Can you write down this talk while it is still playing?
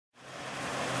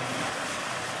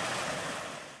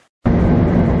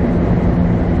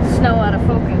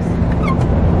focus.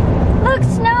 Look,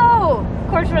 snow! Of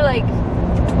course we're like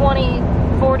 20,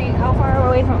 40, how far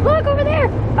away from, look over there!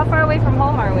 How far away from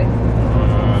home are we?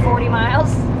 40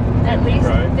 miles? At least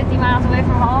 50 miles away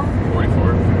from home?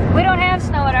 44. We don't have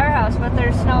snow at our house, but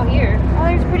there's snow here. Oh,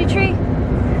 there's a pretty tree.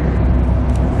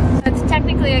 So it's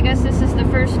technically, I guess this is the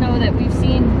first snow that we've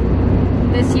seen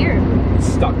this year.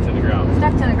 Stuck to the ground.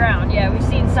 Stuck to the ground, yeah. We've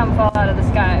seen some fall out of the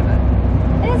sky, but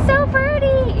it's so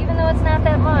pretty, even though it's not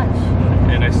that much.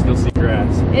 And I still see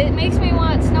grass. It makes me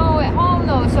want snow at home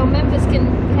though, so Memphis can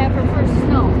have her first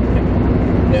snow.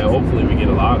 Yeah, hopefully we get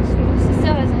a lot of snow. She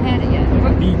still hasn't had it yet.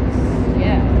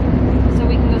 Yeah, so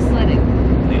we can go sledding.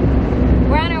 Yeah.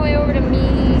 We're on our way over to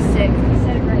Meesick. I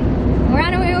said it right. We're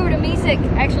on our way over to Meesick.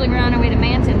 Actually, we're on our way to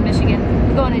Manton, Michigan.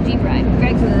 We're going on a Jeep ride.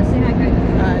 Greg's with us. Say hi, Greg.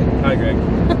 Hi. Hi, Greg.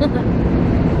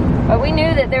 But we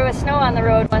knew that there was snow on the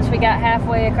road once we got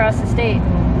halfway across the state.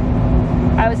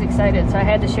 I was excited, so I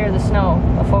had to share the snow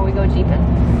before we go jeeping.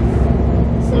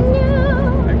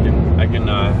 Snow! I can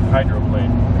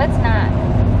hydroplane. Let's not.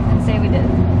 And say we did.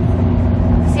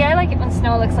 See, I like it when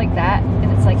snow looks like that,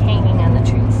 and it's like hanging on the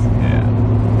trees. Yeah.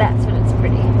 That's when it's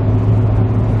pretty.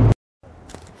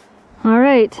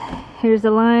 Alright, here's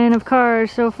the line of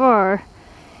cars so far.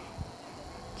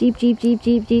 Jeep, Jeep, Jeep,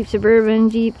 Jeep, Jeep, Suburban,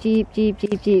 Jeep, Jeep, Jeep,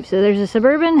 Jeep, Jeep. So there's a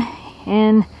Suburban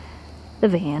and the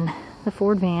van, the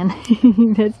Ford van.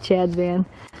 That's Chad's van.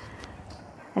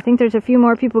 I think there's a few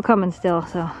more people coming still,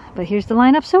 but here's the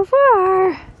lineup so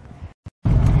far.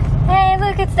 Hey,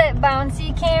 look, it's that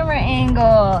bouncy camera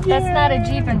angle. Yay. That's not a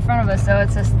Jeep in front of us, so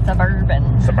it's a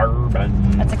Suburban.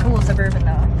 Suburban. That's a cool Suburban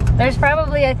though. There's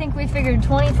probably, I think we figured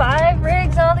 25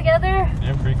 rigs altogether.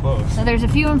 Yeah, pretty close. So there's a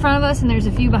few in front of us and there's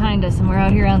a few behind us, and we're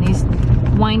out here on these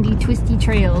windy, twisty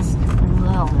trails.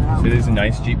 See, there's a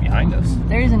nice Jeep behind us.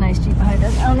 There is a nice Jeep behind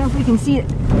us. I don't know if we can see it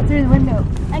through the window.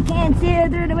 I can't see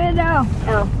it through the window.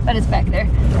 Oh, but it's back there.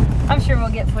 I'm sure we'll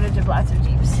get footage of lots of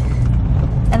Jeeps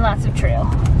and lots of trail.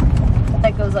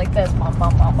 That goes like this. Bum,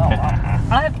 bum, bum, bum, bum.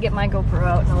 I'll have to get my GoPro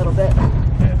out in a little bit.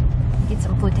 Yeah. Get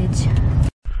some footage.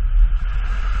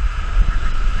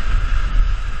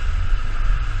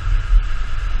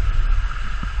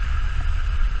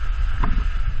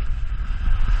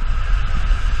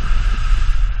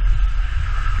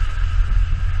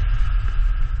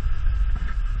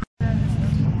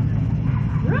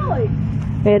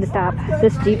 We had to stop.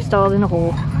 This Jeep stalled in a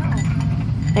hole.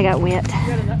 They got wet.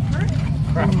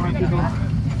 More people.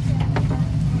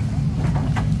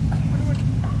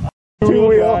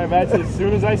 Two-wheel. That's as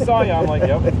soon as I saw you, I'm like,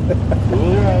 yep.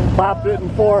 Popped it in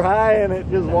 4 high and it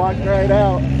just walked right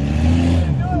out. So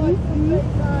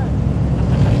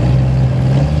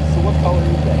what color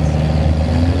is this?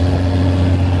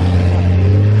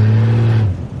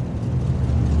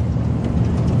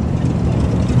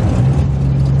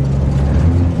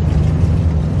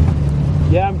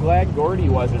 Yeah, I'm glad Gordy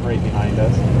wasn't right behind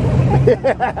us. I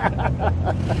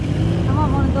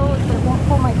want one of those, but it won't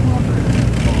pull my camper.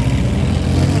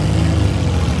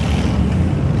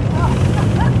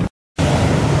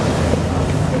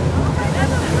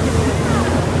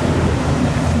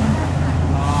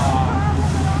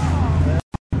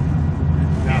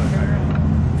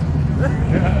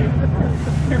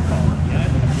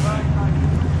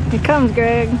 Here comes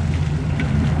Greg.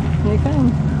 Here he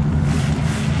comes.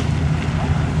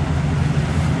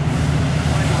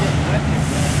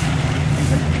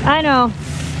 I know.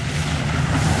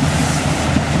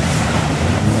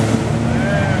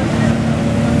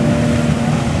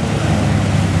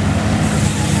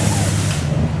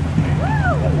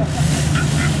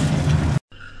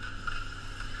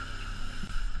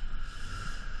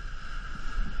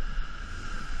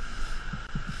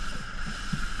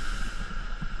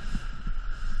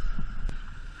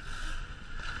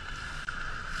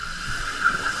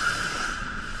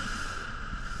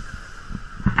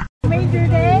 Major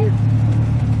day.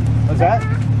 What's that?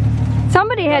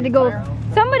 Somebody had to go.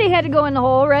 Somebody had to go in the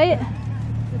hole, right?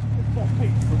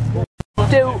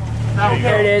 2.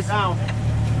 There it is. Now.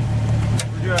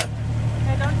 You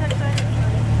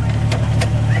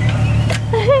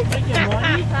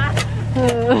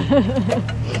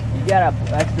got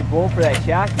an extra bowl for that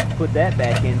shock. You can put that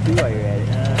back in too while you're at it.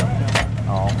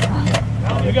 Oh.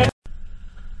 You got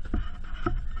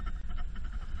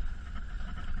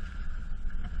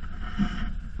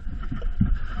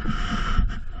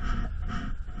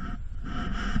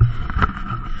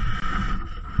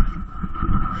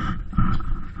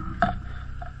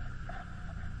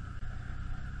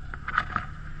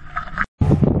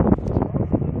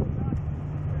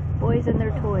Boys and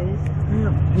their toys.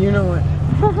 You know it.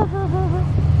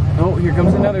 Oh, here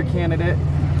comes another candidate.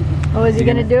 Oh, is he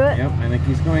gonna do it? Yep, I think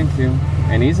he's going to.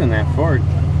 And he's in that Ford.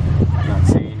 I'm not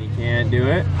saying he can't do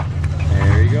it.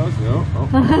 There he goes. Oh,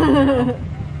 oh.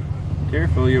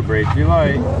 Careful, you'll break your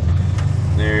light.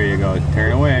 There you go.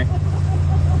 Turn away.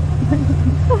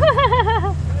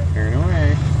 Turn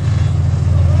away.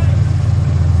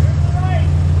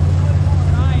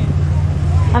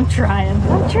 I'm trying.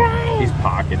 I'm trying. He's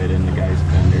pocketed in the guy's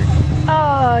fender.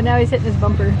 Oh, now he's hitting his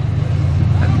bumper.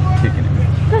 I'm kicking him.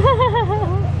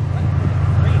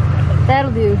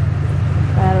 That'll do.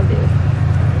 That'll do.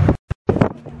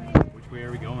 Which way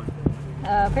are we going?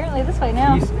 Apparently this way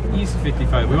now. East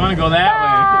 55. We want to go that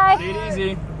Bye. way. Take it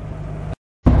easy.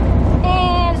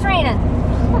 And it's raining.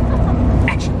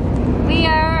 Action. We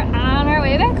are on our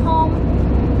way back home.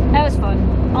 That was fun.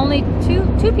 Only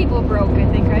two people broke, I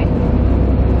think, right?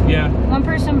 Yeah. One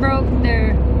person broke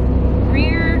their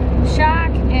rear shock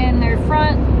and their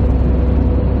front,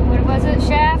 what was it,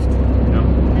 shaft? No.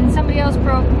 And somebody else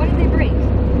broke, what did they break?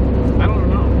 I don't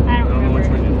know. I don't know which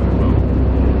one remember. you're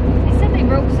talking They said they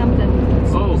broke something.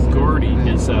 about. Oh, Gordy,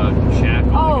 his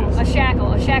shackle. Oh, a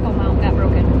shackle mount got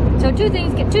broken. So two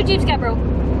Jeeps got broke.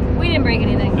 We didn't break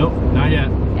anything. Nope, not yet.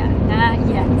 Yeah, not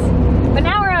yet. But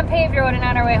now we're on paved road and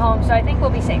on our way home, so I think we'll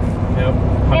be safe. Yep.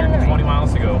 In the rain. 120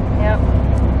 miles to go. Yep.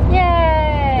 Yay!